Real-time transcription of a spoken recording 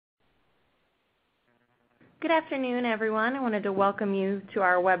Good afternoon, everyone. I wanted to welcome you to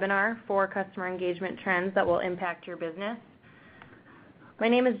our webinar, 4 Customer Engagement Trends That Will Impact Your Business. My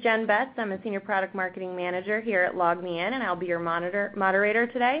name is Jen Betts. I'm a Senior Product Marketing Manager here at LogMeIn, and I'll be your moderator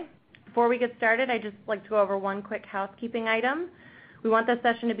today. Before we get started, I'd just like to go over one quick housekeeping item. We want this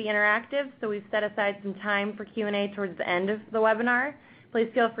session to be interactive, so we've set aside some time for Q&A towards the end of the webinar. Please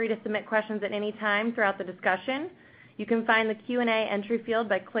feel free to submit questions at any time throughout the discussion. You can find the Q&A entry field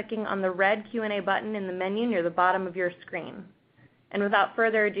by clicking on the red Q&A button in the menu near the bottom of your screen. And without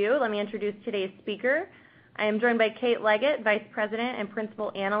further ado, let me introduce today's speaker. I am joined by Kate Leggett, Vice President and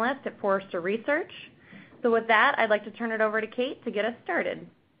Principal Analyst at Forrester Research. So with that, I'd like to turn it over to Kate to get us started.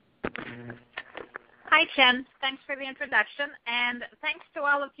 Hi, Jen. Thanks for the introduction, and thanks to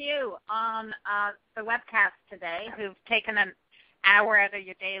all of you on the webcast today who've taken an hour out of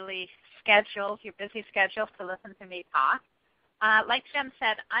your daily schedules, your busy schedules, to listen to me talk. Like Jen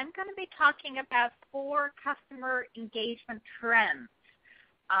said, I'm going to be talking about 4 customer engagement trends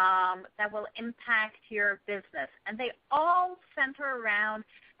that will impact your business. And they all center around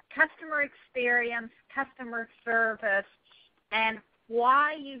customer experience, customer service, and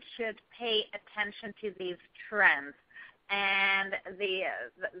why you should pay attention to these trends. And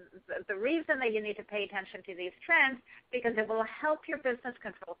the reason that you need to pay attention to these trends, because it will help your business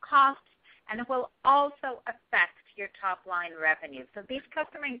control costs, and it will also affect your top-line revenue. So these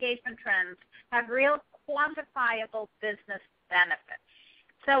customer engagement trends have real quantifiable business benefits.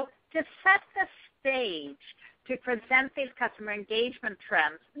 So to set the stage to present these customer engagement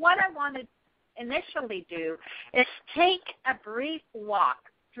trends, what I want to initially do is take a brief walk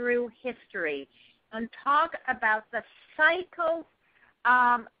through history and talk about the cycles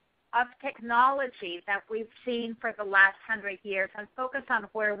of technology that we've seen for the last 100 years and focus on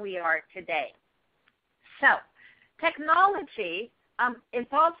where we are today. So technology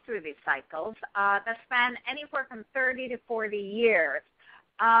evolves through these cycles that span anywhere from 30 to 40 years.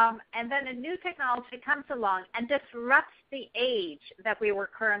 And then a new technology comes along and disrupts the age that we were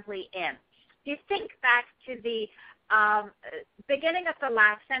currently in. If you think back to the beginning of the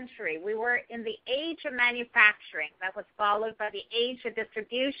last century, we were in the age of manufacturing that was followed by the age of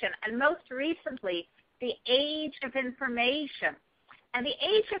distribution, and most recently, the age of information. And the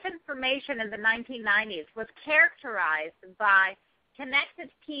age of information in the 1990s was characterized by connected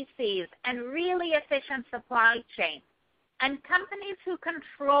PCs and really efficient supply chains, and companies who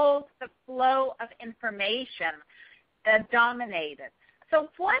controlled the flow of information dominated. So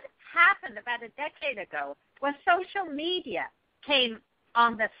what happened about a decade ago was social media came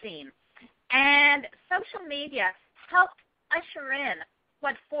on the scene. And social media helped usher in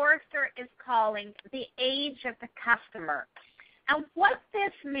what Forrester is calling the age of the customer. And what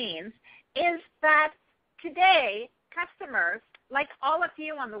this means is that today, customers, like all of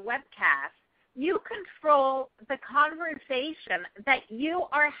you on the webcast, you control the conversation that you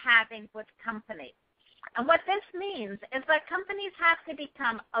are having with companies. And what this means is that companies have to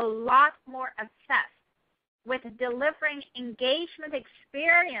become a lot more obsessed with delivering engagement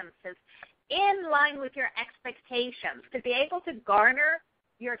experiences in line with your expectations to be able to garner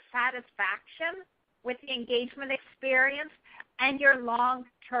your satisfaction with the engagement experience and your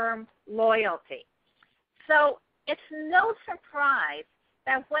long-term loyalty. So it's no surprise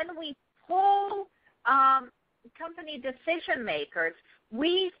that when we poll company decision makers,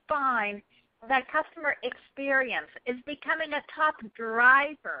 we find that customer experience is becoming a top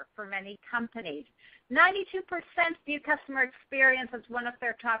driver for many companies. 92% view customer experience as one of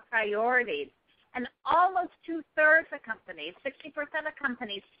their top priorities. And almost 2/3 of companies, 60% of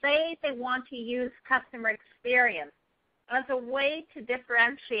companies, say they want to use customer experience as a way to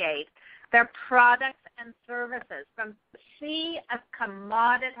differentiate their products and services from the sea of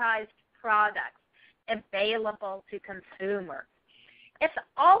commoditized products available to consumers. It's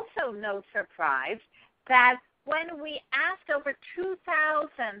also no surprise that when we asked over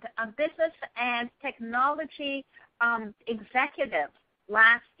 2,000 business and technology executives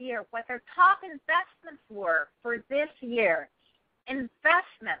last year what their top investments were for this year,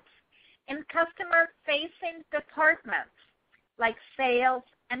 investments in customer-facing departments like sales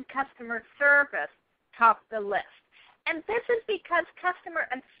and customer service topped the list. And this is because customer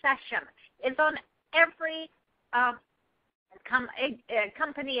obsession is on every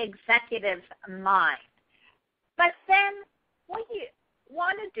company executive's mind. But then what you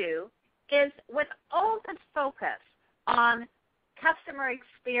want to do is, with all the focus on customer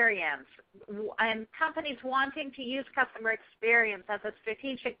experience and companies wanting to use customer experience as a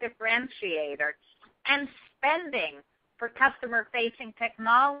strategic differentiator and spending for customer-facing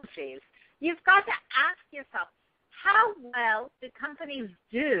technologies, you've got to ask yourself, how well do companies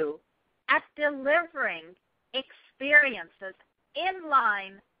do at delivering experiences in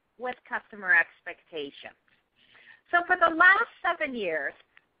line with customer expectations. So for the last 7 years,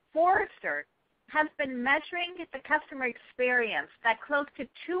 Forrester has been measuring the customer experience that close to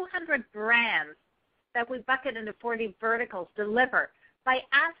 200 brands that we bucket into 40 verticals deliver by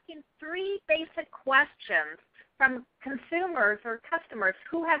asking 3 basic questions from consumers or customers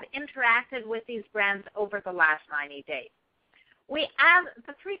who have interacted with these brands over the last 90 days.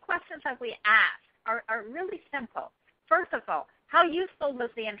 The 3 questions that we ask are really simple. First of all, how useful was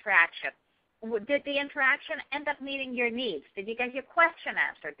the interaction? Did the interaction end up meeting your needs? Did you get your question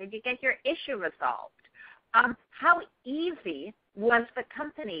answered? Did you get your issue resolved? How easy was the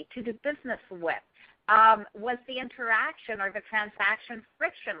company to do business with? Was the interaction or the transaction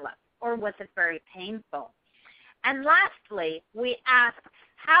frictionless, or was it very painful? And lastly, we ask,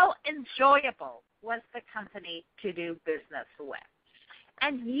 how enjoyable was the company to do business with?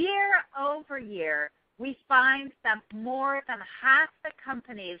 And year over year, we find that more than half the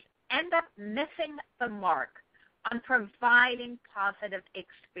companies end up missing the mark on providing positive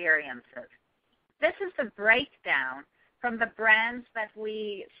experiences. This is the breakdown from the brands that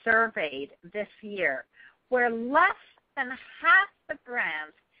we surveyed this year, where less than half the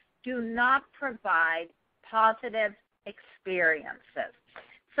brands do not provide positive experiences.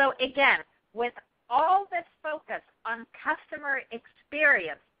 So again, with all this focus on customer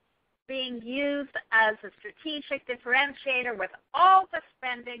experience being used as a strategic differentiator, with all the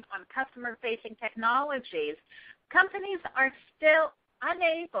spending on customer-facing technologies, companies are still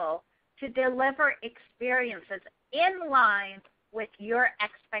unable to deliver experiences in line with your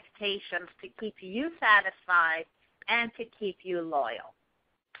expectations to keep you satisfied and to keep you loyal.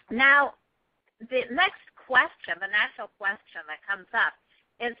 Now, the next question, the natural question that comes up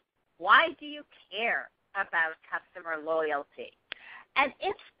is, why do you care about customer loyalty? And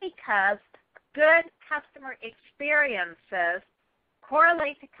it's because good customer experiences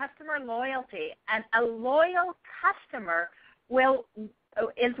correlate to customer loyalty, and a loyal customer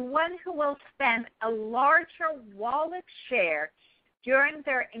is one who will spend a larger wallet share during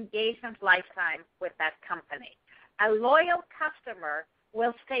their engagement lifetime with that company. A loyal customer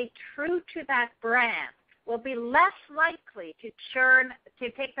will stay true to that brand, will be less likely to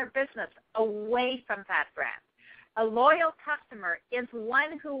take their business away from that brand. A loyal customer is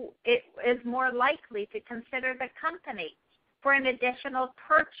one who is more likely to consider the company for an additional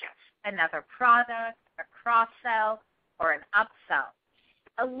purchase, another product, a cross-sell, or an upsell.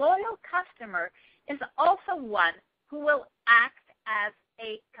 A loyal customer is also one who will act as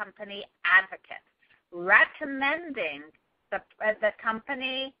a company advocate, recommending the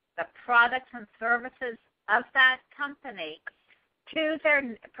company, the products and services of that company to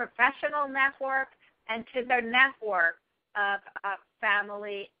their professional network and to their network of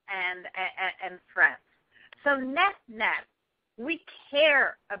family and friends. So net, we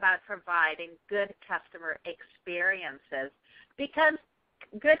care about providing good customer experiences because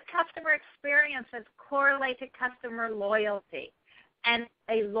good customer experiences correlate to customer loyalty. And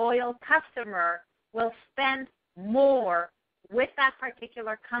a loyal customer will spend more with that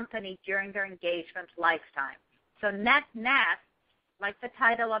particular company during their engagement lifetime. So net, like the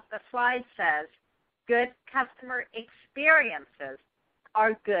title of the slide says, good customer experiences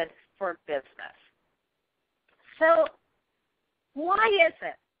are good for business. So why is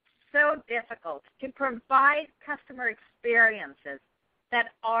it so difficult to provide customer experiences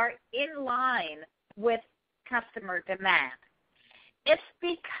that are in line with customer demand? It's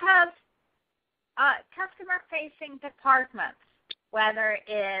because customer-facing departments, whether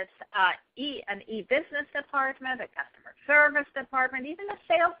it's an e-business department, a customer service department, even a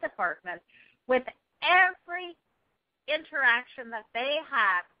sales department, with every interaction that they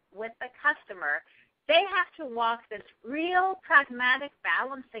have with the customer, they have to walk this real pragmatic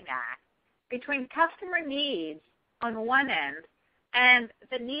balancing act between customer needs on one end and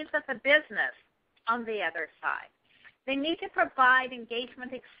the needs of the business on the other side. They need to provide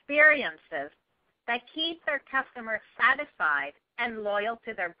engagement experiences that keep their customers satisfied and loyal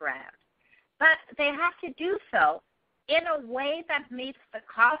to their brand. But they have to do so in a way that meets the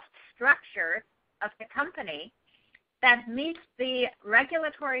cost structure of the company, that meets the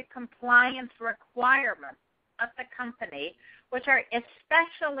regulatory compliance requirements of the company, which are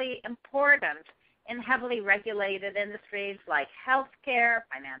especially important in heavily regulated industries like healthcare,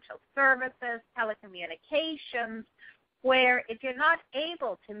 financial services, telecommunications, where if you're not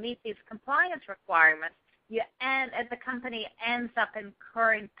able to meet these compliance requirements, the company ends up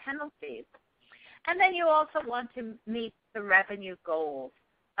incurring penalties. And then you also want to meet the revenue goals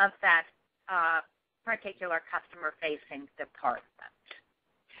of that particular customer-facing department.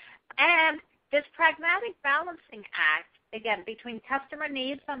 And This pragmatic balancing act, again, between customer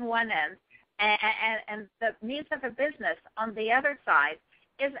needs on one end and the needs of a business on the other side,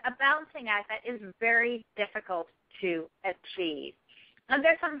 is a balancing act that is very difficult to achieve. And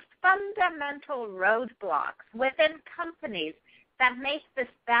there's some fundamental roadblocks within companies that make this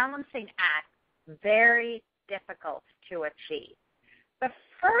balancing act very difficult to achieve. The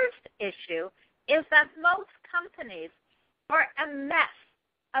first issue is that most companies are a mess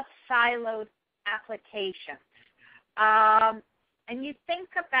of siloed applications. And you think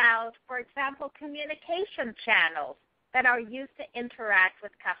about, for example, communication channels that are used to interact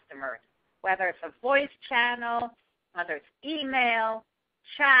with customers, whether it's a voice channel, whether it's email,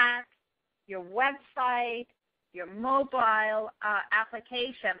 chat, your website, your mobile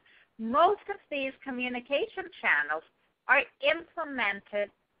application. Most of these communication channels are implemented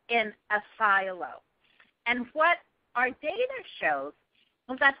in a silo. And what our data shows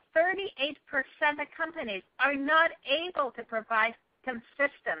is that 38% of companies are not able to provide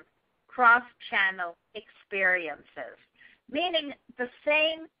consistent cross-channel experiences, meaning the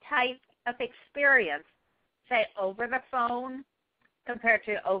same type of experience, say, over the phone compared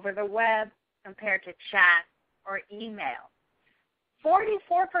to over the web, compared to chat or email. 44%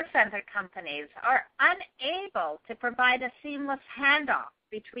 of companies are unable to provide a seamless handoff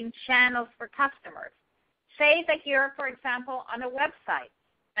between channels for customers. Say that you're, for example, on a website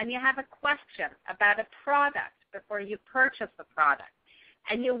and you have a question about a product before you purchase the product,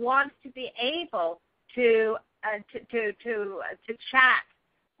 and you want to be able to chat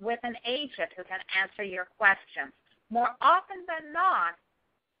with an agent who can answer your questions. More often than not,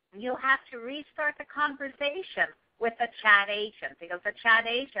 you have to restart the conversation with the chat agent because the chat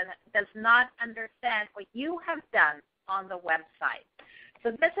agent does not understand what you have done on the website.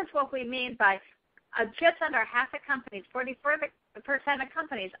 So this is what we mean by just under half of companies, 44% of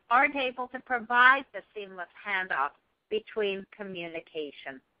companies, aren't able to provide the seamless handoff between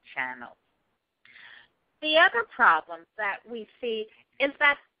communication channels. The other problem that we see is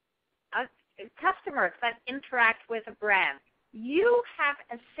that customers that interact with a brand, you have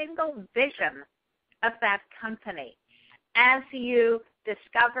a single vision of that company. As you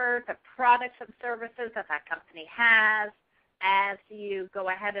discover the products and services that that company has, as you go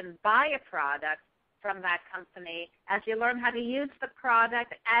ahead and buy a product from that company, as you learn how to use the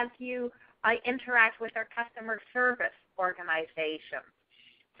product, as you interact with their customer service organization.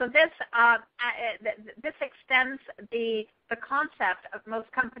 So this extends the concept of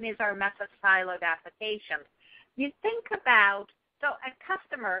most companies are a mess of siloed applications. You think about, so a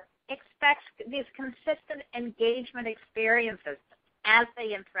customer expects these consistent engagement experiences as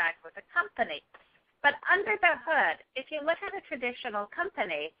they interact with a company. But under the hood, if you look at a traditional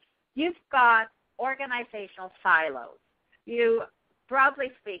company, you've got organizational silos.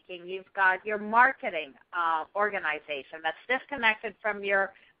 Broadly speaking, you've got your marketing organization that's disconnected from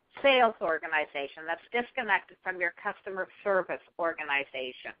your sales organization, that's disconnected from your customer service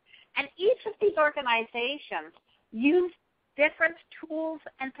organization. And each of these organizations use different tools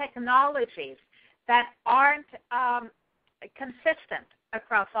and technologies that aren't consistent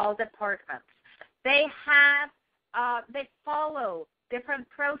across all departments. They follow different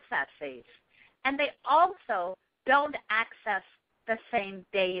processes, and they also don't access the same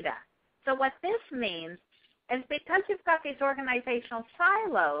data. So what this means is because you've got these organizational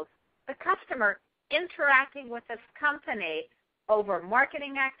silos, the customer interacting with this company over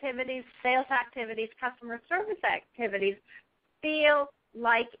marketing activities, sales activities, customer service activities feel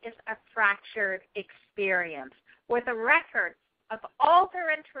like it's a fractured experience where the record of all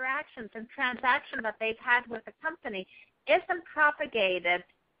their interactions and transactions that they've had with the company isn't propagated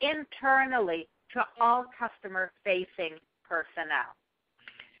internally to all customer-facing personnel.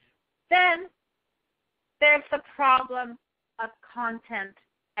 Then there's the problem of content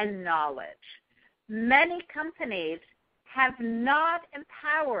and knowledge. Many companies have not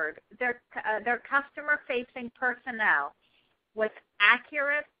empowered their customer-facing personnel with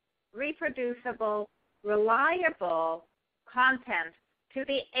accurate, reproducible, reliable content to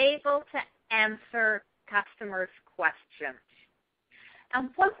be able to answer customers' questions. And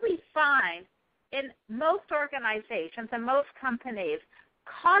what we find in most organizations and most companies,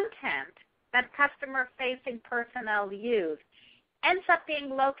 content that customer-facing personnel use ends up being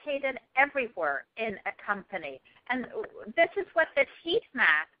located everywhere in a company. And this is what this heat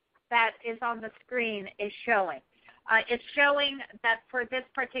map that is on the screen is showing. It's showing that for this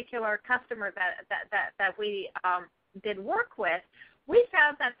particular customer that we did work with, we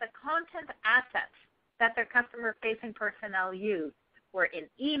found that the content assets that their customer-facing personnel use were in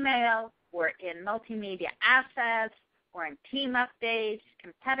email, were in multimedia assets, or in team updates,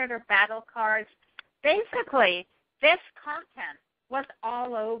 competitor battle cards. Basically, this content was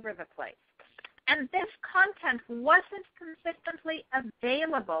all over the place. And this content wasn't consistently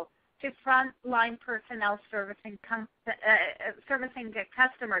available to frontline personnel servicing the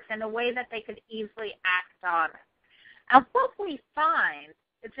customers in a way that they could easily act on it. And what we find,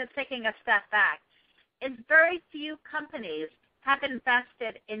 is just taking a step back, is very few companies have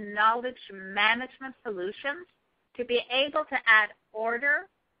invested in knowledge management solutions to be able to add order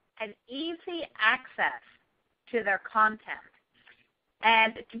and easy access to their content,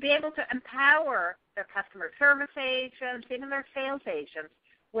 and to be able to empower their customer service agents, even their sales agents,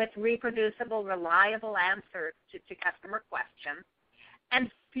 with reproducible, reliable answers to customer questions. And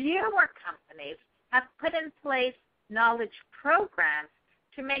fewer companies have put in place knowledge programs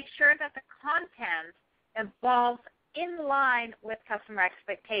to make sure that the content evolves in line with customer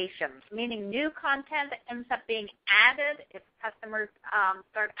expectations, meaning new content ends up being added if customers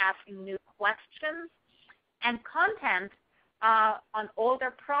start asking new questions, and content on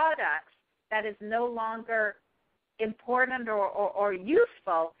older products that is no longer important or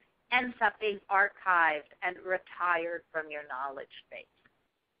useful ends up being archived and retired from your knowledge base.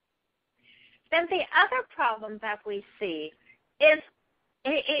 Then the other problem that we see is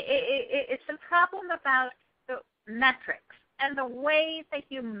it's a problem about the metrics and the way that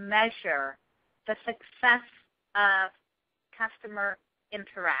you measure the success of customer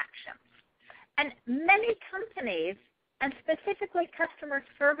interactions. And many companies, and specifically customer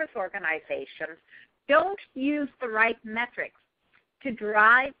service organizations, don't use the right metrics to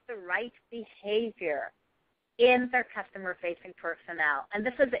drive the right behavior in their customer-facing personnel. And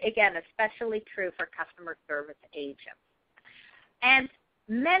this is, again, especially true for customer service agents. And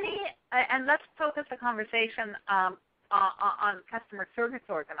let's focus the conversation on customer service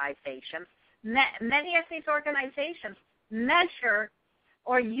organizations. Many of these organizations measure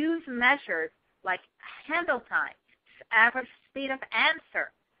or use measures like handle time, average speed of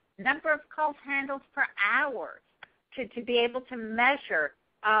answer, number of calls handled per hour, to be able to measure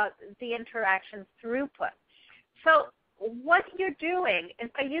the interaction throughput. So what you're doing is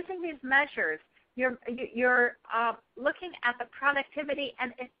by using these measures, you're looking at the productivity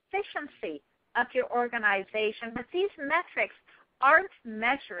and efficiency of your organization, but these metrics aren't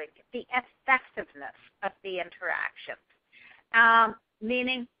measuring the effectiveness of the interactions,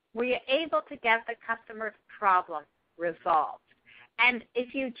 meaning were you able to get the customer's problem resolved? And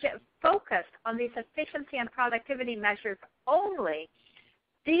if you focus on these efficiency and productivity measures only,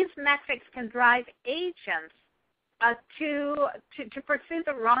 these metrics can drive agents to pursue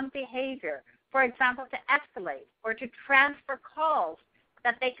the wrong behavior, for example, to escalate or to transfer calls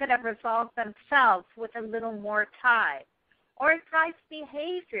that they could have resolved themselves with a little more time. Or it drives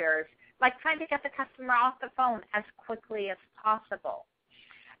behaviors like trying to get the customer off the phone as quickly as possible.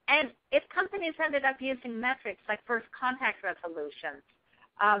 And if companies ended up using metrics like first contact resolutions,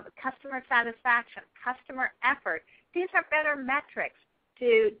 customer satisfaction, customer effort, these are better metrics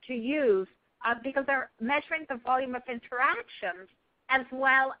to use because they're measuring the volume of interactions as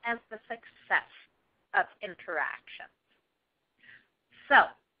well as the success of interactions. So,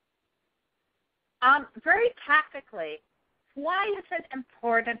 very tactically, why is it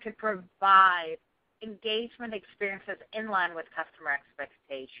important to provide engagement experiences in line with customer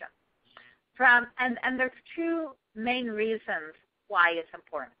expectations? And there's two main reasons why it's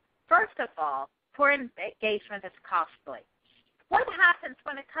important. First of all, poor engagement is costly. What happens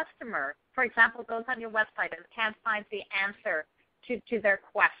when a customer, for example, goes on your website and can't find the answer to their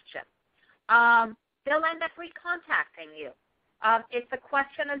question? They'll end up recontacting you. If the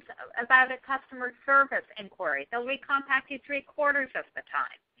question is about a customer service inquiry, they'll recontact you 3/4 of the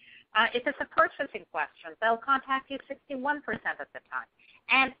time. If it's a purchasing question, they'll contact you 61% of the time.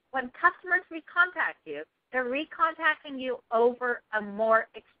 And when customers recontact you, they're recontacting you over a more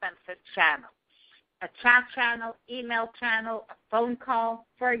expensive channel. A chat channel, email channel, a phone call,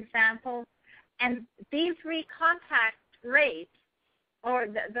 for example. And these recontact rates, or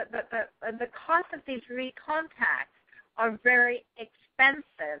the cost of these recontacts, are very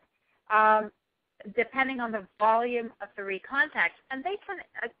expensive, depending on the volume of the recontacts, and they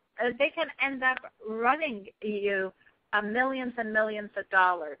can end up running you millions and millions of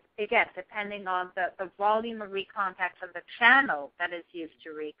dollars. Again, depending on the volume of recontacts and the channel that is used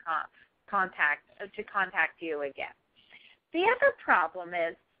to contact you again. The other problem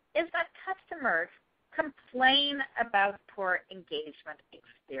is that customers complain about poor engagement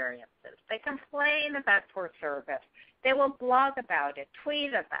experiences. They complain about poor service. They will blog about it, tweet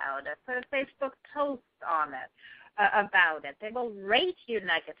about it, put a Facebook post on it, about it. They will rate you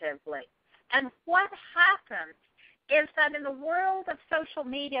negatively. And what happens is that in the world of social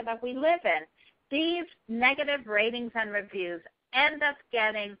media that we live in, these negative ratings and reviews end up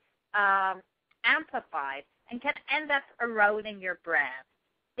getting amplified and can end up eroding your brand.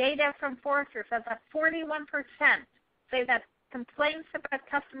 Data from Forrester says that 41% say that complaints about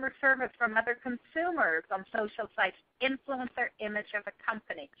customer service from other consumers on social sites influence their image of a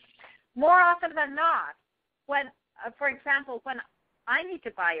company. More often than not, when, for example, when I need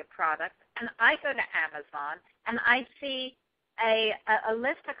to buy a product and I go to Amazon and I see a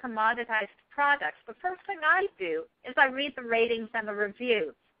list of commoditized products, the first thing I do is I read the ratings and the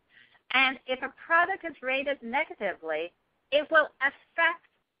reviews. And if a product is rated negatively, it will affect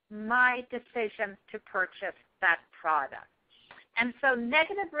my decision to purchase that product. And so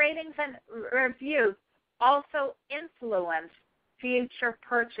negative ratings and reviews also influence future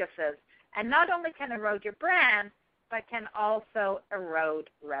purchases. And not only can erode your brand, but can also erode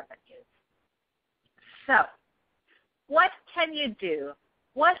revenues. So, what can you do?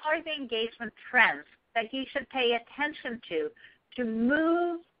 What are the engagement trends that you should pay attention to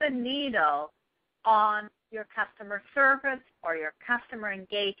move the needle on your customer service or your customer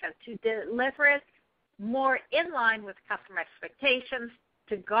engagement, to deliver it more in line with customer expectations,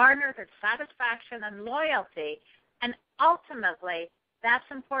 to garner their satisfaction and loyalty, and ultimately, that's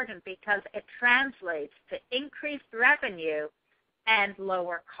important because it translates to increased revenue and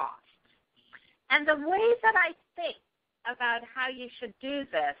lower costs. And the way that I think about how you should do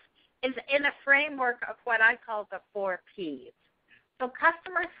this is in a framework of what I call the 4 Ps. So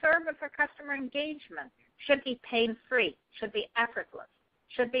customer service or customer engagement should be pain-free, should be effortless,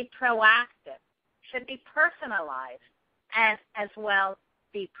 should be proactive, should be personalized, and as well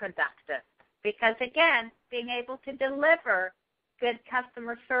be productive. Because again, being able to deliver good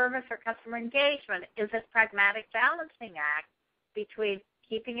customer service or customer engagement is a pragmatic balancing act between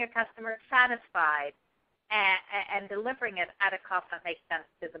keeping your customers satisfied and delivering it at a cost that makes sense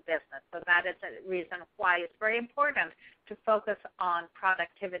to the business. So that is a reason why it's very important to focus on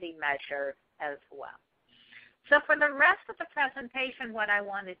productivity measures as well. So for the rest of the presentation, what I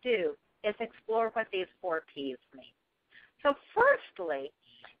want to do is explore what these 4 Ps mean. So firstly,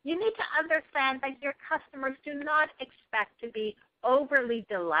 you need to understand that your customers do not expect to be overly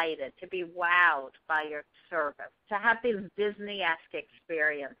delighted, to be wowed by your service, to have these Disney-esque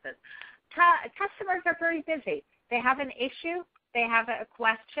experiences. Customers are very busy. They have an issue, they have a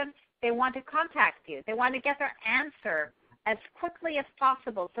question, they want to contact you. They want to get their answer as quickly as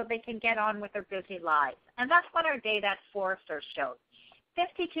possible so they can get on with their busy lives. And that's what our data at Forrester shows.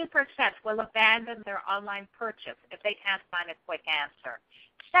 52% will abandon their online purchase if they can't find a quick answer.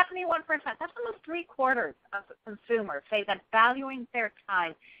 71%, that's almost 3/4 of consumers say that valuing their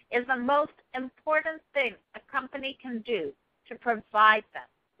time is the most important thing a company can do to provide them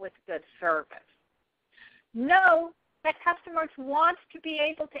with good service. Know that customers want to be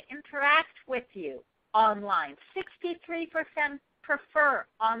able to interact with you online. 63% prefer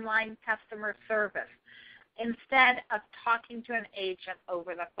online customer service instead of talking to an agent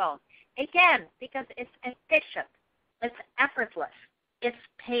over the phone. Again, because it's efficient, it's effortless, it's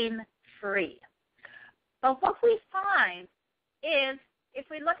pain-free. But what we find is if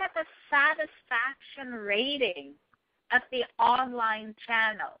we look at the satisfaction rating of the online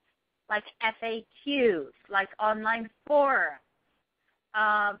channels, like FAQs, like online forums,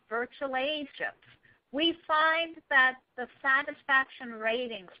 virtual agents, we find that the satisfaction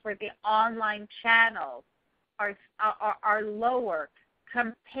ratings for the online channels are lower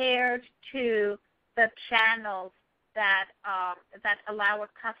compared to the channels that allow a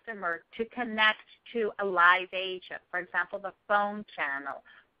customer to connect to a live agent, for example, the phone channel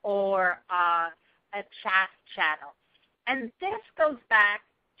or a chat channel. And this goes back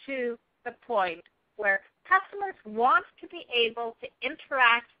to the point where customers want to be able to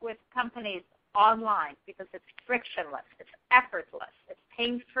interact with companies online because it's frictionless, it's effortless, it's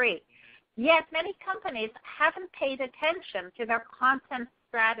pain-free. Yet many companies haven't paid attention to their content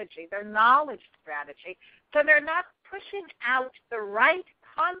strategy, their knowledge strategy, so they're not pushing out the right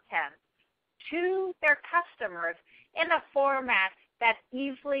content to their customers in a format that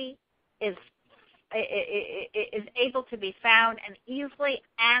easily is able to be found and easily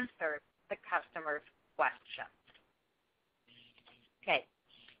answers the customer's questions. Okay,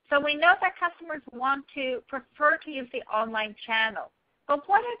 so we know that customers prefer to use the online channel, but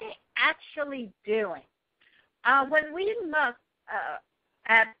what are they actually doing? When we look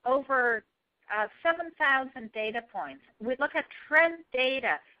at over 7,000 data points, we look at trend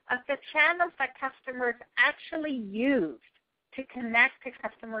data of the channels that customers actually use to connect to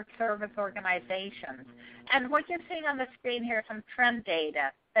customer service organizations. And what you're seeing on the screen here is some trend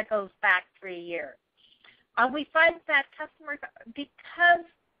data that goes back 3 years. We find that customers, because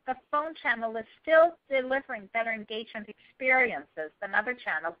the phone channel is still delivering better engagement experiences than other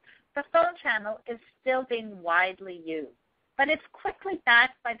channels, the phone channel is still being widely used. But it's quickly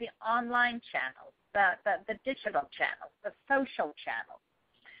backed by the online channels, the digital channels, the social channels.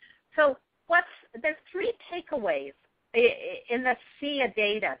 So there's three takeaways in the sea of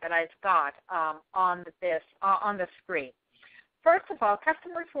data that I've got on the screen. First of all,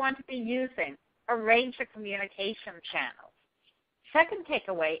 customers want to be using a range of communication channels. Second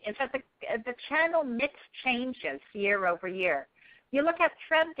takeaway is that the channel mix changes year over year. You look at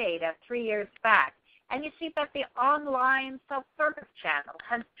trend data 3 years back, and you see that the online self-service channel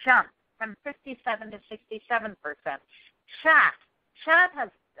has jumped from 57 to 67%. Chat has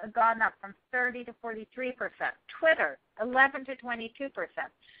gone up from 30 to 43%. Twitter, 11 to 22%.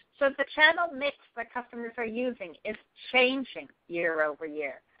 So the channel mix that customers are using is changing year over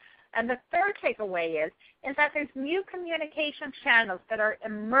year. And the third takeaway is that there's new communication channels that are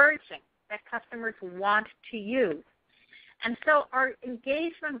emerging that customers want to use. And so our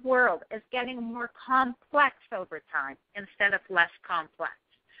engagement world is getting more complex over time instead of less complex.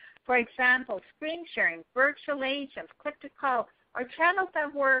 For example, screen sharing, virtual agents, click-to-call are channels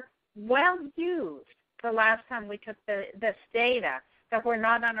that were well used the last time we took this data that were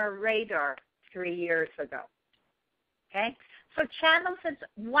not on our radar 3 years ago. Okay? So channels is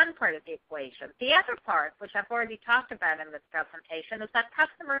one part of the equation. The other part, which I've already talked about in this presentation, is that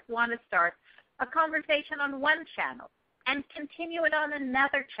customers want to start a conversation on one channel and continue it on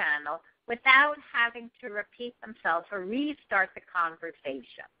another channel without having to repeat themselves or restart the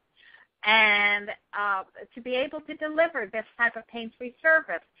conversation. And to be able to deliver this type of pain-free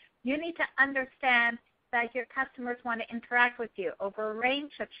service, you need to understand that your customers want to interact with you over a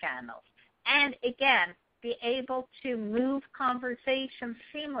range of channels. And again, be able to move conversations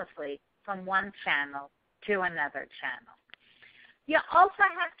seamlessly from one channel to another channel. You also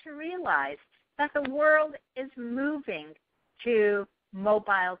have to realize that the world is moving to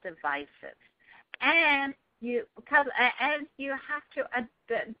mobile devices, and you have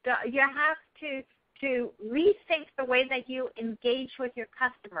to rethink the way that you engage with your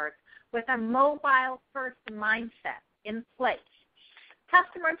customers with a mobile-first mindset in place.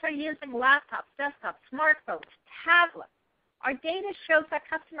 Customers are using laptops, desktops, smartphones, tablets. Our data shows that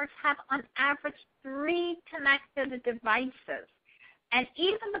customers have on average 3 connected devices. And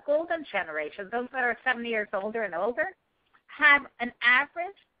even the golden generation, those that are 70 years older and older, have an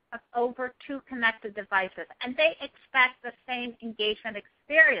average of over 2 connected devices. And they expect the same engagement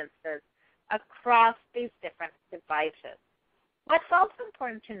experiences across these different devices. What's also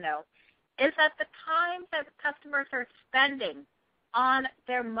important to know is that the time that customers are spending on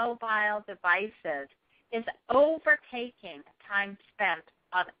their mobile devices is overtaking time spent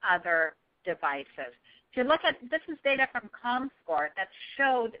on other devices. If you look at, this is data from ComScore that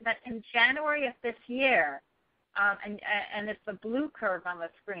showed that in January of this year, and it's the blue curve on the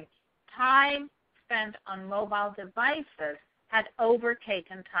screen, time spent on mobile devices had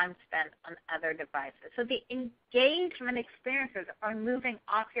overtaken time spent on other devices. So the engagement experiences are moving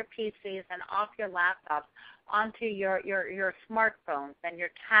off your PCs and off your laptops onto your smartphones and your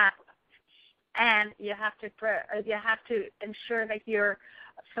tablets. And you have to ensure that you're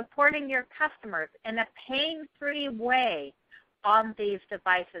supporting your customers in a pain-free way on these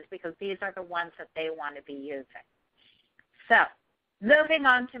devices, because these are the ones that they want to be using. So moving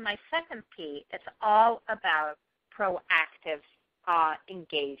on to my second P, it's all about proactive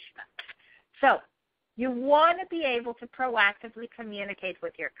engagement. So you want to be able to proactively communicate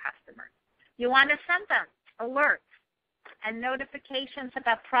with your customers. You want to send them alerts and notifications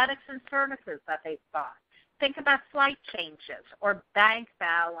about products and services that they've bought. Think about flight changes or bank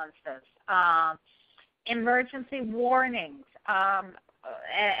balances, emergency warnings.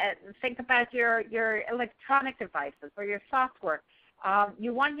 Think about your electronic devices or your software.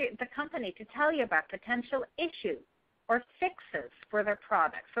 You want the company to tell you about potential issues or fixes for their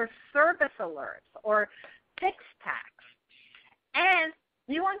products, or service alerts, or fixed packs. And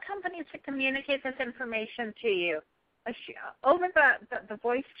you want companies to communicate this information to you over the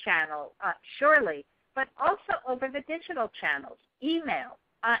voice channel, surely, but also over the digital channels, email,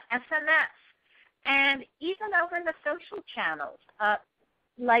 SMS, and even over the social channels,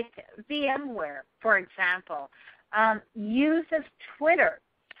 like VMware, for example, uses Twitter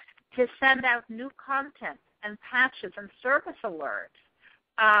to send out new content and patches and service alerts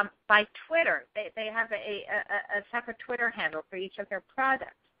by Twitter. They have a separate Twitter handle for each of their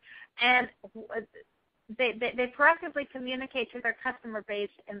products. And they proactively communicate to their customer base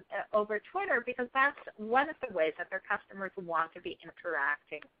over Twitter, because that's one of the ways that their customers want to be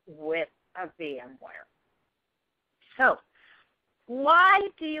interacting with a VMware. So why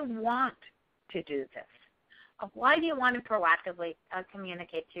do you want to do this? Why do you want to proactively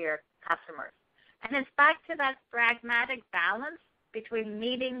communicate to your customers? And it's back to that pragmatic balance between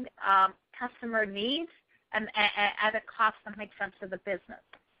meeting customer needs and at a cost that makes sense to the business.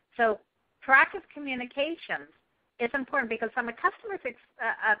 So proactive communications is important because from a customer's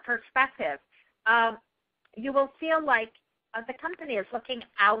perspective, you will feel like the company is looking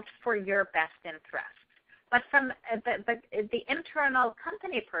out for your best interests. But from the internal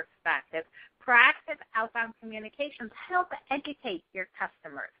company perspective, proactive outbound communications help educate your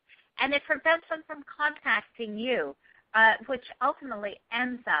customers, and it prevents them from contacting you, which ultimately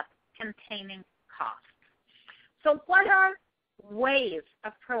ends up containing costs. So what are ways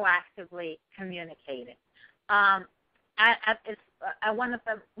of proactively communicating? One of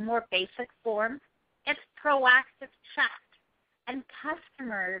the more basic forms, it's proactive chat, and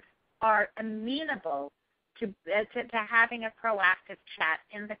customers are amenable to having a proactive chat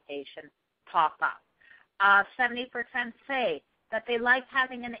invitation pop up. 70% say that they like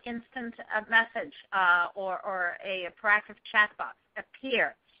having an instant message or a proactive chat box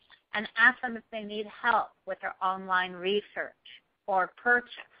appear and ask them if they need help with their online research or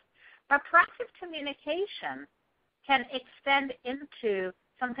purchase. But proactive communication can extend into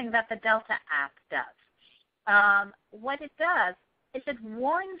something that the Delta app does. What it does is it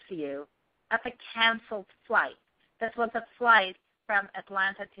warns you of a canceled flight. This was a flight from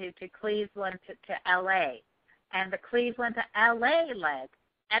Atlanta to Cleveland to LA, and the Cleveland to LA leg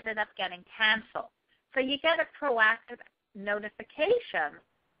ended up getting canceled. So you get a proactive notification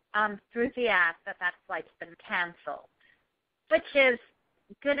through the app that flight's been canceled, which is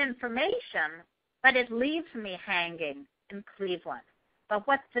good information, but it leaves me hanging in Cleveland. But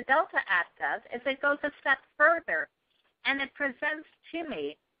what the Delta app does is it goes a step further, and it presents to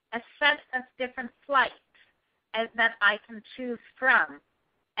me a set of different flights that I can choose from.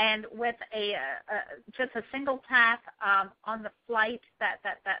 And with just a single tap on the flight that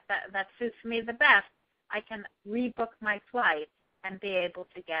suits me the best, I can rebook my flight and be able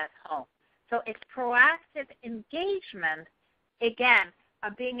to get home. So it's proactive engagement, again,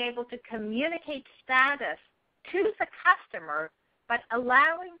 of being able to communicate status to the customer, but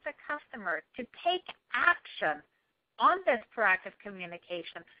allowing the customer to take action on this proactive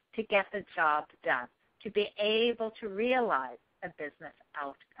communication to get the job done, to be able to realize a business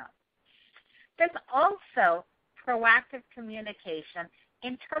outcome. There's also proactive communication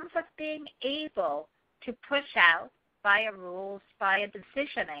in terms of being able to push out via rules, via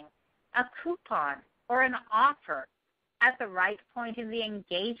decisioning, a coupon or an offer at the right point in the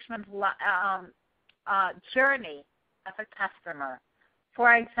engagement journey of a customer.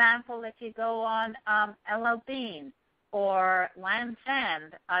 For example, if you go on LL Bean or Land's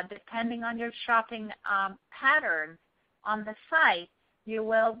End, depending on your shopping patterns on the site, you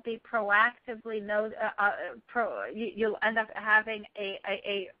will be proactively you'll end up having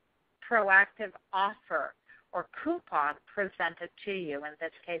a proactive offer or coupon presented to you. In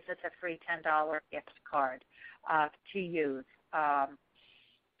this case, it's a free $10 gift card to use on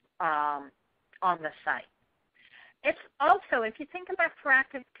the site. It's also, if you think about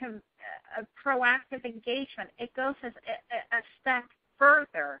proactive engagement, it goes a step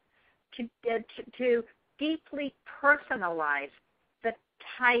further to deeply personalize the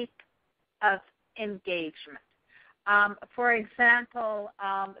type of engagement. For example,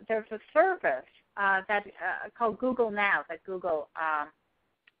 there's a service that called Google Now that Google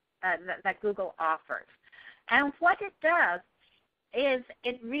offers, and what it does is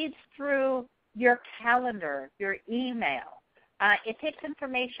it reads through your calendar, your email. It takes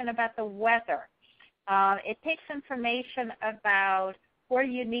information about the weather. It takes information about where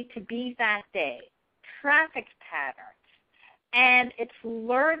you need to be that day, traffic patterns, and it's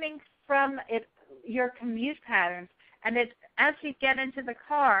learning from your commute patterns. And as you get into the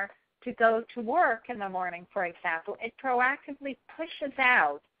car to go to work in the morning, for example, it proactively pushes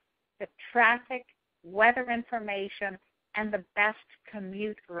out the traffic, weather information, and the best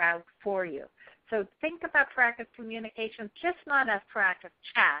commute route for you. So think about proactive communication just not as proactive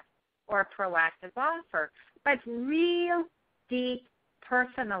chat or a proactive offer, but real, deep,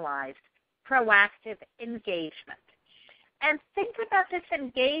 personalized, proactive engagement. And think about this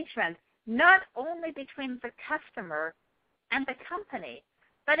engagement not only between the customer and the company,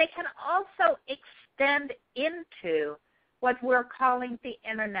 but it can also extend into what we're calling the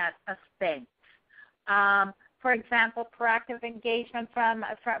Internet of Things. For example, proactive engagement from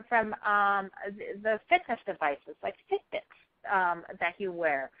the fitness devices like Fitbits that you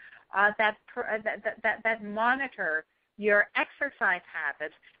wear that monitor your exercise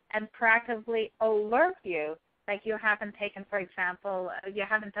habits and proactively alert you like you haven't taken, for example, you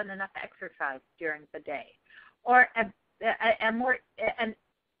haven't done enough exercise during the day. Or an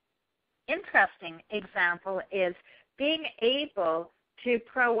interesting example is being able to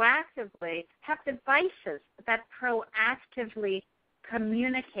proactively have devices that proactively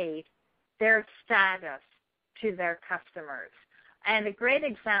communicate their status to their customers. And a great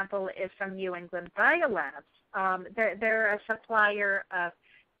example is from New England Biolabs. They're a supplier of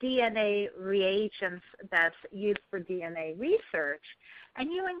DNA reagents that's used for DNA research. And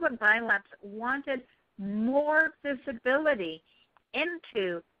New England Biolabs wanted more visibility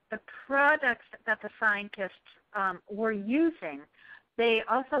into the products that the scientists were using. They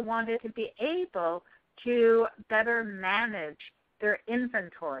also wanted to be able to better manage their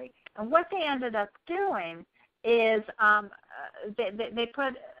inventory. And what they ended up doing is they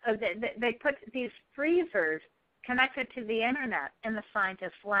put these freezers connected to the internet in the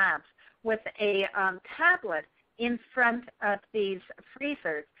scientists' labs with a tablet in front of these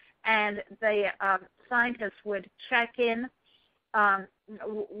freezers, and the scientists would check in,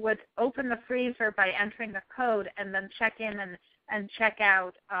 would open the freezer by entering the code, and then check in and check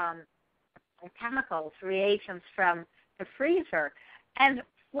out chemicals, reagents from the freezer. And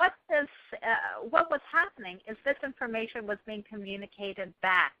what was happening is this information was being communicated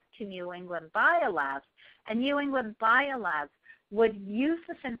back to New England Biolabs, and New England Biolabs would use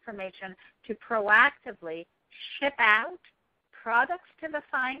this information to proactively ship out products to the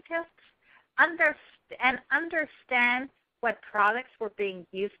scientists and understand what products were being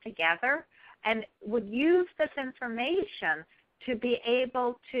used together, and would use this information to be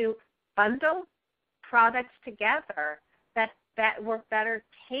able to bundle products together that were better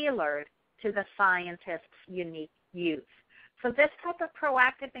tailored to the scientist's unique use. So this type of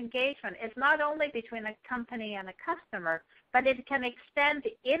proactive engagement is not only between a company and a customer, but it can extend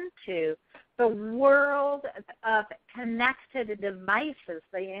into the world of connected devices,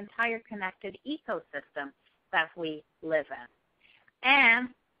 the entire connected ecosystem that we live in. And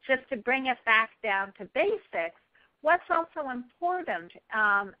just to bring it back down to basics, what's also important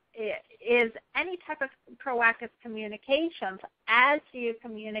is any type of proactive communications. As you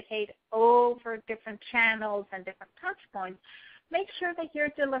communicate over different channels and different touch points, make sure that you're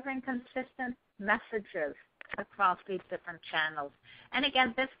delivering consistent messages across these different channels. And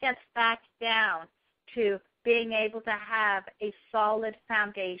again, this gets back down to being able to have a solid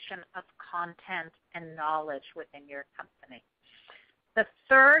foundation of content and knowledge within your company. The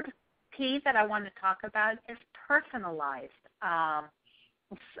third P that I want to talk about is personalized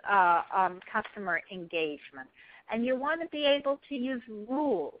customer engagement. And you want to be able to use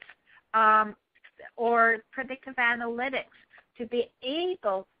rules or predictive analytics to be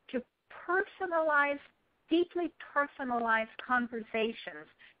able to personalize, deeply personalized conversations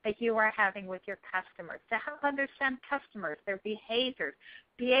that you are having with your customers, to help understand customers, their behaviors,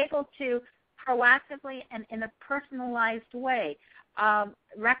 be able to proactively and in a personalized way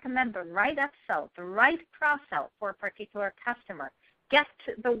recommend the right upsell, the right cross-sell for a particular customer, get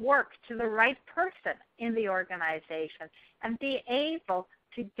the work to the right person in the organization, and be able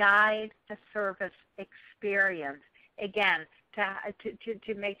to guide the service experience, again,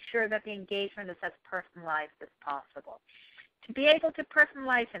 to make sure that the engagement is as personalized as possible. To be able to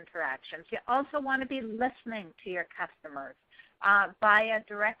personalize interactions, you also want to be listening to your customers via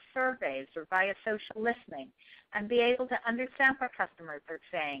direct surveys or via social listening, and be able to understand what customers are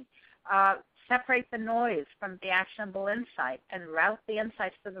saying, separate the noise from the actionable insight, and route the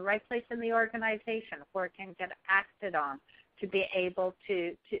insights to the right place in the organization where it can get acted on to be able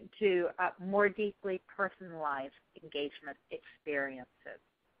to more deeply personalize engagement experiences.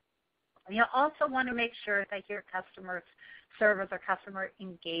 You also want to make sure that your customer service or customer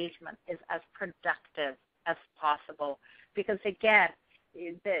engagement is as productive as possible, because again,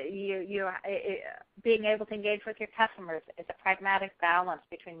 being able to engage with your customers is a pragmatic balance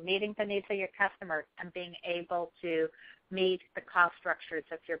between meeting the needs of your customers and being able to meet the cost structures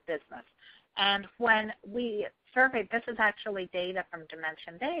of your business. And when we surveyed, this is actually data from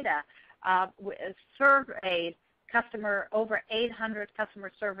Dimension Data, we surveyed over 800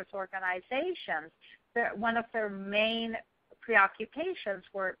 customer service organizations. One of their main preoccupations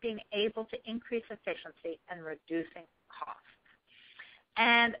were being able to increase efficiency and reducing costs.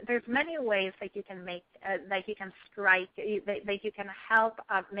 And there's many ways that you can make, that you can help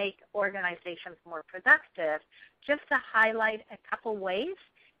make organizations more productive. Just to highlight a couple ways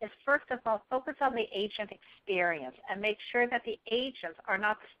is, first of all, focus on the agent experience and make sure that the agents are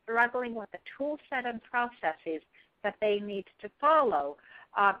not struggling with the tool set and processes that they need to follow.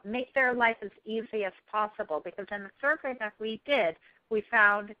 Make their life as easy as possible, because in the survey that we did, we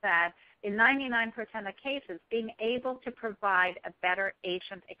found that in 99% of cases, being able to provide a better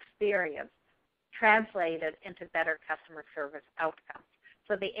agent experience translated into better customer service outcomes.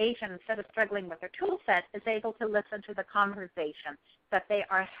 So the agent, instead of struggling with their tool set, is able to listen to the conversation that they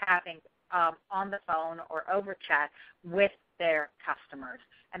are having on the phone or over chat with their customers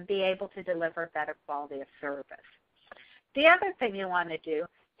and be able to deliver better quality of service. The other thing you want to do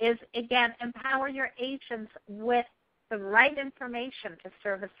is, again, empower your agents with the right information to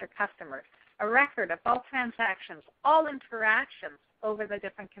service their customers, a record of all transactions, all interactions over the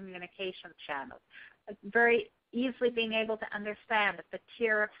different communication channels, very easily being able to understand the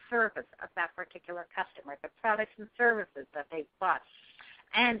tier of service of that particular customer, the products and services that they've bought,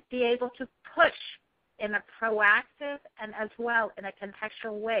 and be able to push in a proactive and as well in a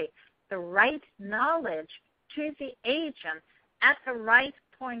contextual way the right knowledge to the agent at the right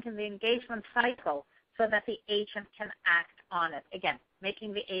point in the engagement cycle so that the agent can act on it. Again,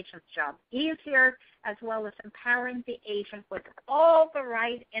 making the agent's job easier as well as empowering the agent with all the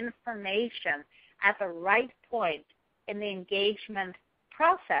right information at the right point in the engagement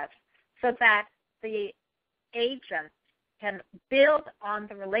process so that the agent can build on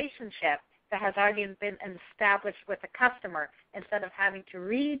the relationship that has already been established with the customer instead of having to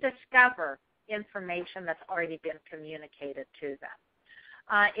rediscover information that's already been communicated to them.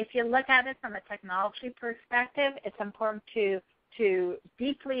 If you look at it from a technology perspective, it's important to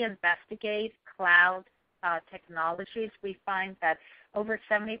deeply investigate cloud technologies. We find that over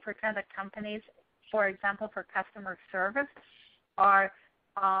 70% of companies, for example, for customer service, are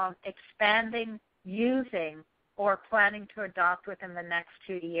expanding using or planning to adopt within the next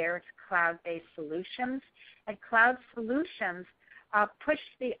 2 years cloud-based solutions. And cloud solutions push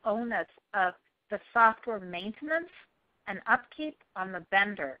the onus of the software maintenance and upkeep on the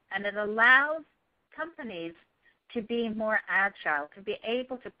vendor, and it allows companies to be more agile, to be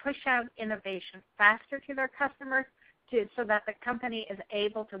able to push out innovation faster to their customers so that the company is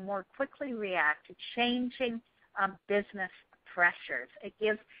able to more quickly react to changing business pressures. It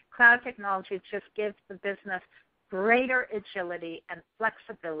gives cloud technology just gives the business greater agility and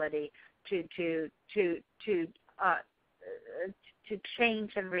flexibility to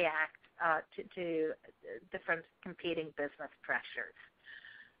change and react to different competing business pressures.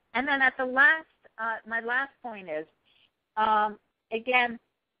 And then at the last, my last point is, again,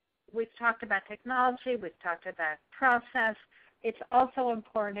 we've talked about technology, we've talked about process. It's also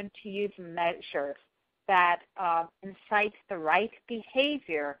important to use measures that incite the right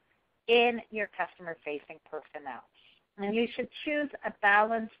behavior in your customer-facing personnel. And you should choose a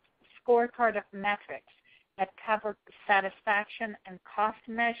balanced scorecard of metrics that cover satisfaction and cost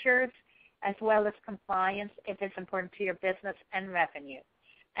measures, as well as compliance if it's important to your business and revenue.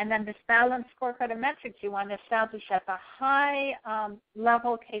 And then this balanced scorecard of metrics you want to establish at the high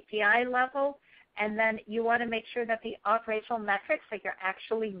level, KPI level, and then you want to make sure that the operational metrics that you're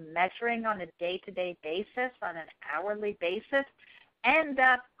actually measuring on a day-to-day basis, on an hourly basis, end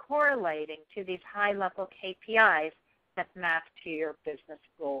up correlating to these high-level KPIs that map to your business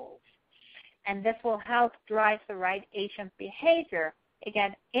goals. And this will help drive the right agent behavior,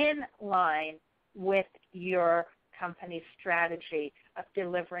 again, in line with your company's strategy of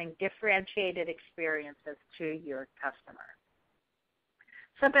delivering differentiated experiences to your customer.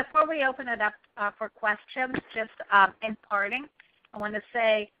 So before we open it up for questions, just in parting, I want to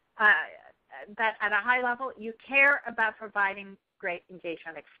say that at a high level, you care about providing great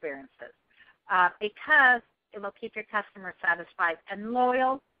engagement experiences because it will keep your customers satisfied and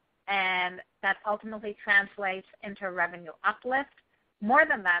loyal, and that ultimately translates into a revenue uplift. More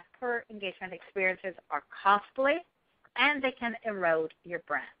than that, poor engagement experiences are costly, and they can erode your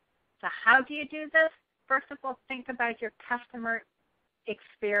brand. So how do you do this? First of all, think about your customer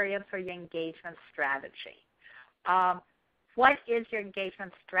experience or your engagement strategy. What is your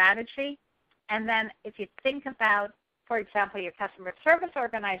engagement strategy? And then if you think about, for example, your customer service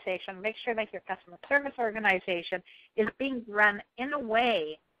organization, make sure that your customer service organization is being run in a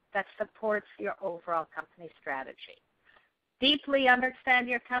way that supports your overall company strategy. Deeply understand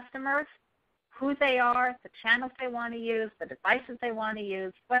your customers, who they are, the channels they want to use, the devices they want to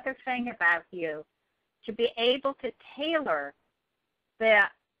use, what they're saying about you, to be able to tailor the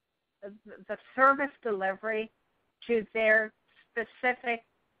service delivery to their specific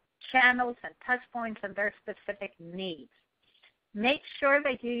channels and touch points and their specific needs. Make sure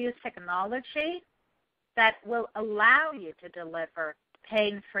that you use technology that will allow you to deliver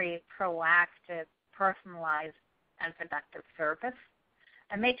pain-free, proactive, personalized, and productive service.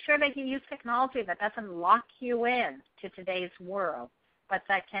 And make sure that you use technology that doesn't lock you in to today's world, but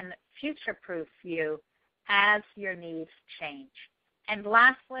that can future-proof you as your needs change. And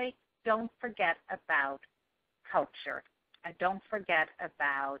lastly, don't forget about culture. And don't forget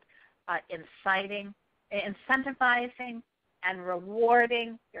about incentivizing and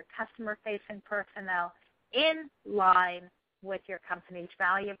rewarding your customer-facing personnel in line with your company's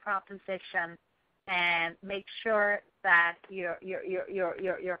value proposition, and make sure that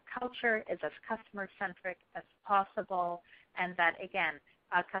your culture is as customer-centric as possible, and that, again,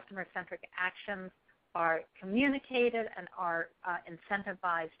 customer-centric actions are communicated and are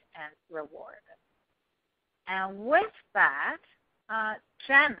incentivized and rewarded. And with that,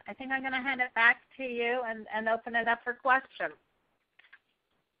 Jen, I think I'm going to hand it back to you and open it up for questions.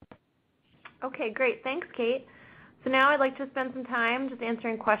 Okay, great. Thanks, Kate. So now I'd like to spend some time just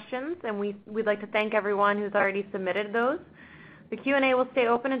answering questions, and we'd like to thank everyone who's already submitted those. The Q&A will stay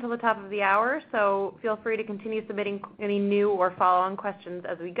open until the top of the hour, so feel free to continue submitting any new or follow-on questions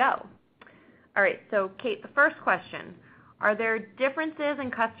as we go. All right, so Kate, the first question. Are there differences in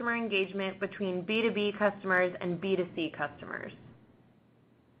customer engagement between B2B customers and B2C customers?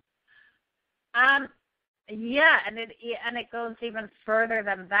 Yeah, and it goes even further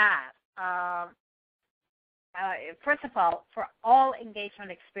than that. First of all, for all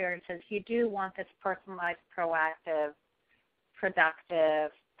engagement experiences, you do want this personalized, proactive,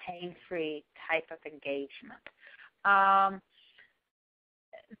 productive, pain-free type of engagement.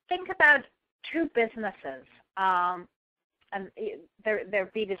 Think about two businesses, and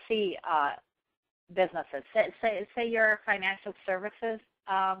they're B2C businesses. Say you're a financial services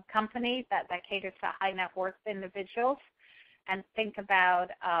company that caters to high net worth individuals, and think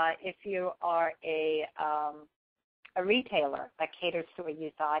about if you are a retailer that caters to a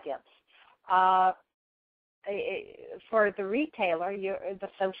youth audience. For the retailer, the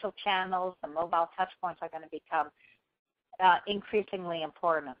social channels, the mobile touch points are going to become increasingly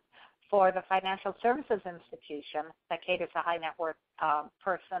important. For the financial services institution that caters to high net worth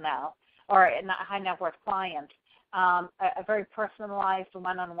personnel or high net worth clients, a very personalized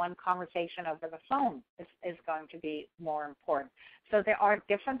one-on-one conversation over the phone is going to be more important. So there are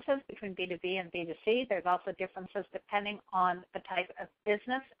differences between B2B and B2C. There's also differences depending on the type of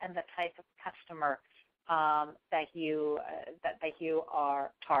business and the type of customer that you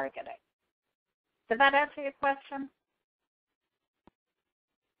are targeting. Did that answer your question?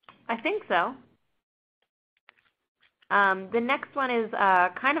 I think so. The next one is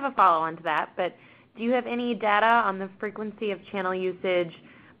kind of a follow-on to that, but do you have any data on the frequency of channel usage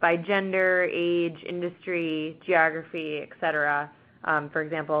by gender, age, industry, geography, etc.? For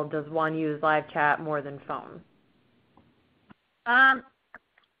example, does one use live chat more than phone?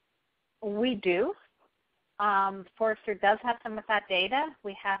 We do. Forrester does have some of that data.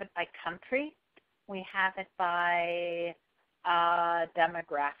 We have it by country. We have it by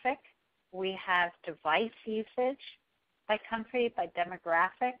demographic. We have device usage by country, by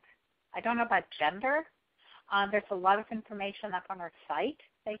demographic. I don't know about gender. There's a lot of information up on our site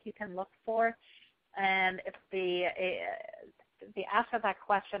that you can look for. And if the answer to that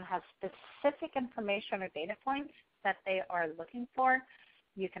question has specific information or data points that they are looking for,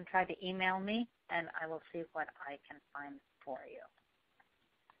 you can try to email me, and I will see what I can find for you.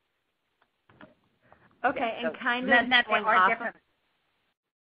 Okay, yeah, and so kind of they are different.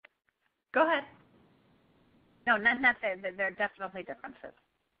 Go ahead. No, there are definitely differences.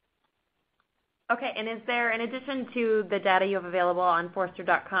 Okay, and is there, in addition to the data you have available on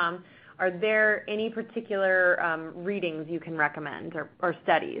Forrester.com, are there any particular readings you can recommend or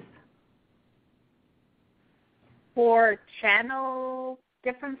studies? For channel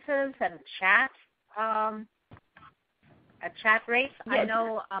differences and chat rates, yeah, I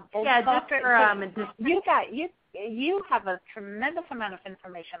know both. Yeah, just for you have a tremendous amount of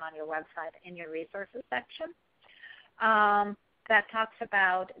information on your website in your resources section that talks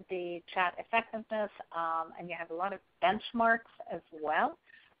about the chat effectiveness, and you have a lot of benchmarks as well.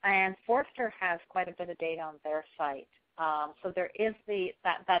 And Forrester has quite a bit of data on their site, so there is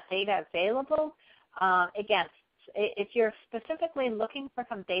that data available. Again, if you're specifically looking for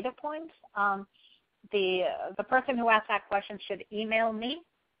some data points, the person who asked that question should email me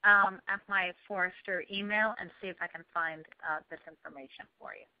at my Forrester email and see if I can find this information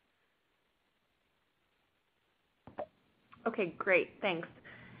for you. Okay, great. Thanks.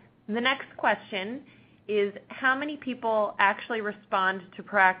 The next question is, how many people actually respond to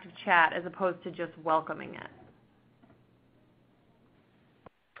proactive chat as opposed to just welcoming it?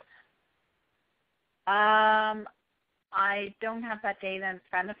 I don't have that data in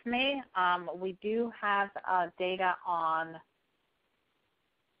front of me. We do have data on.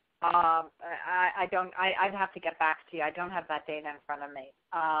 I'd have to get back to you. I don't have that data in front of me.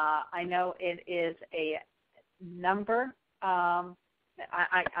 I know it is a number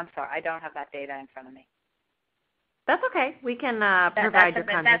I'm sorry, I don't have that data in front of me. That's okay. We can provide your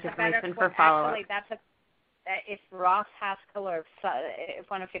contact information for follow-up. Actually, if Ross Haskell or if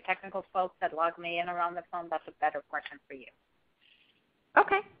one of your technical folks that log me in around the phone, that's a better question for you.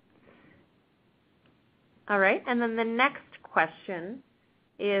 Okay. All right. And then the next question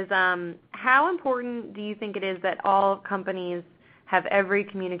is, how important do you think it is that all companies have every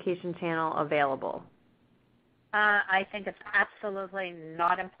communication channel available? I think it's absolutely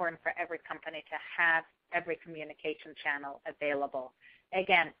not important for every company to have every communication channel available.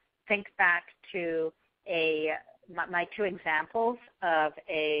 Again, think back to my two examples of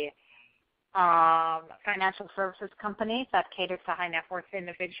a financial services company that caters to high net worth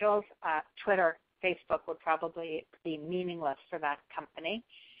individuals. Twitter, Facebook would probably be meaningless for that company.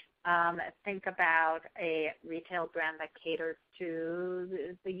 Think about a retail brand that caters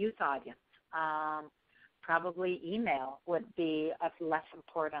to the youth audience. Probably email would be of less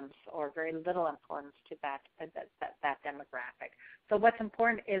importance or very little importance to that demographic. So what's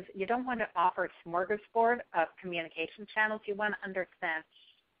important is you don't want to offer a smorgasbord of communication channels. You want to understand,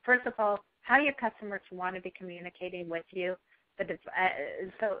 first of all, how your customers want to be communicating with you.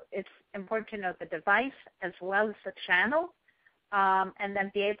 So it's important to know the device as well as the channel, and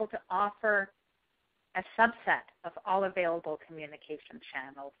then be able to offer a subset of all available communication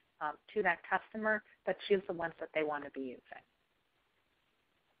channels to that customer, but choose the ones that they want to be using.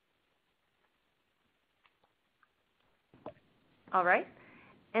 All right.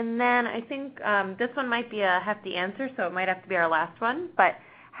 And then I think this one might be a hefty answer, so it might have to be our last one. But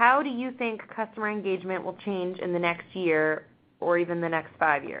how do you think customer engagement will change in the next year or even the next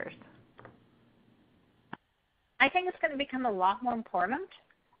 5 years? I think it's going to become a lot more important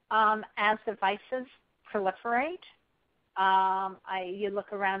as devices proliferate. You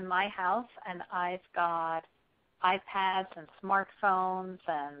look around my house, and I've got iPads and smartphones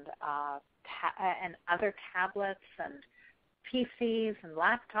and other tablets and PCs and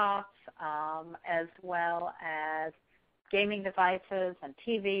laptops, as well as gaming devices and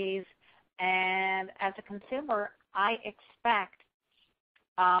TVs. And as a consumer, I expect,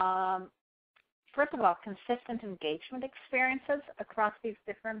 first of all, consistent engagement experiences across these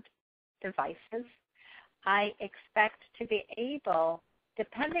different devices. I expect to be able,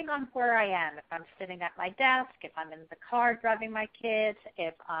 depending on where I am, if I'm sitting at my desk, if I'm in the car driving my kids,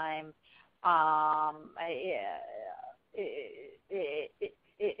 if I'm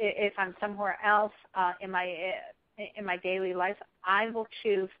somewhere else in my daily life, I will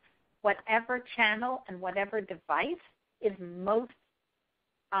choose whatever channel and whatever device is most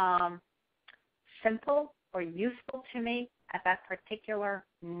simple or useful to me at that particular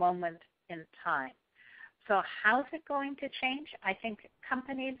moment in time. So how's it going to change? I think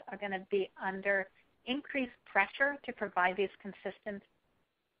companies are going to be under increased pressure to provide these consistent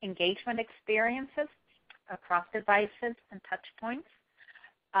engagement experiences across devices and touch points.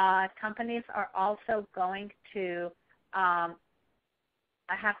 Companies are also going to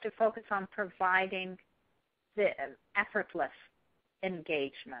have to focus on providing the effortless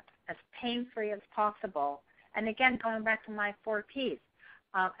engagement, as pain-free as possible. And again, going back to my 4 Ps,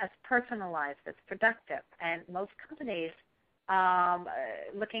 as personalized, as productive. And most companies,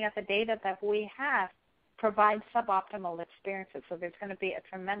 looking at the data that we have, provide suboptimal experiences. So there's going to be a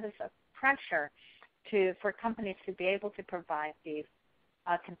tremendous pressure for companies to be able to provide these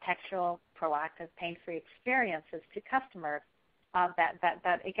contextual, proactive, pain-free experiences to customers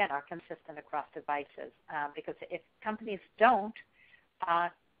that again, are consistent across devices. Because if companies don't,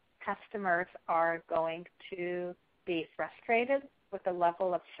 customers are going to be frustrated with the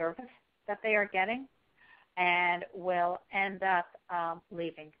level of service that they are getting and will end up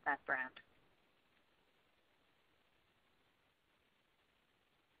leaving that brand.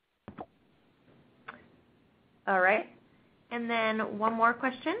 All right. And then one more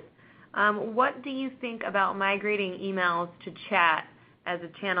question. What do you think about migrating emails to chat as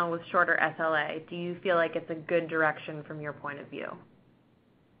a channel with shorter SLA? Do you feel like it's a good direction from your point of view?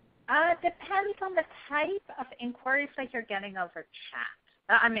 Depends on the type of inquiries that you're getting over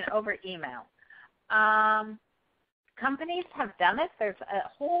over email. Companies have done it. There's a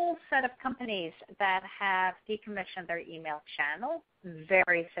whole set of companies that have decommissioned their email channel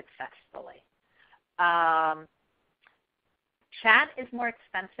very successfully. Chat is more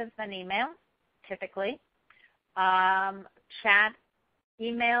expensive than email, typically.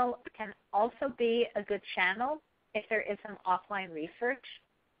 Email can also be a good channel if there is some offline research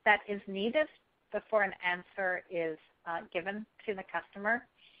that is needed before an answer is given to the customer.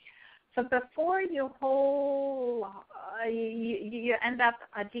 So before you end up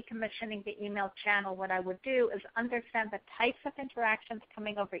decommissioning the email channel, what I would do is understand the types of interactions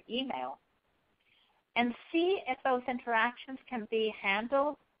coming over email and see if those interactions can be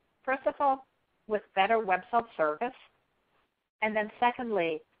handled, first of all, with better web self-service, and then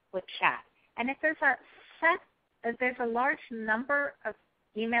secondly, with chat. And if there's a large number of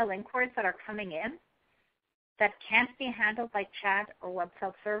email inquiries that are coming in that can't be handled by chat or web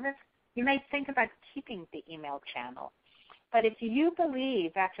self-service, you may think about keeping the email channel. But if you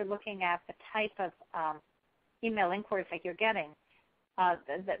believe, after looking at the type of email inquiries that you're getting,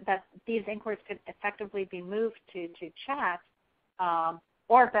 that these inquiries could effectively be moved to chat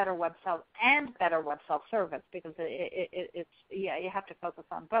or better web self-service, because it's you have to focus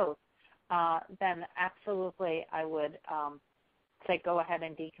on both, then absolutely I would say go ahead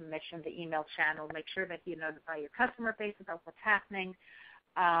and decommission the email channel. Make sure that you notify your customer base about what's happening.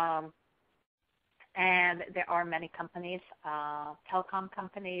 And there are many companies, telecom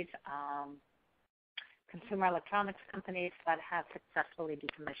companies, consumer electronics companies that have successfully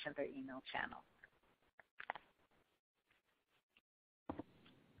decommissioned their email channel.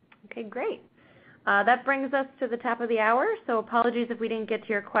 Okay, great. That brings us to the top of the hour, so apologies if we didn't get to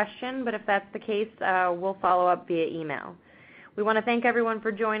your question, but if that's the case, we'll follow up via email. We want to thank everyone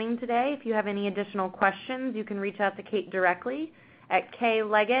for joining today. If you have any additional questions, you can reach out to Kate directly at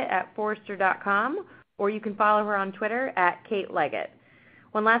kleggett@forrester.com, or you can follow her on Twitter at Kate Leggett.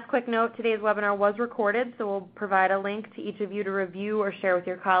 One last quick note, today's webinar was recorded, so we'll provide a link to each of you to review or share with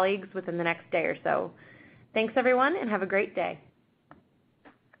your colleagues within the next day or so. Thanks, everyone, and have a great day.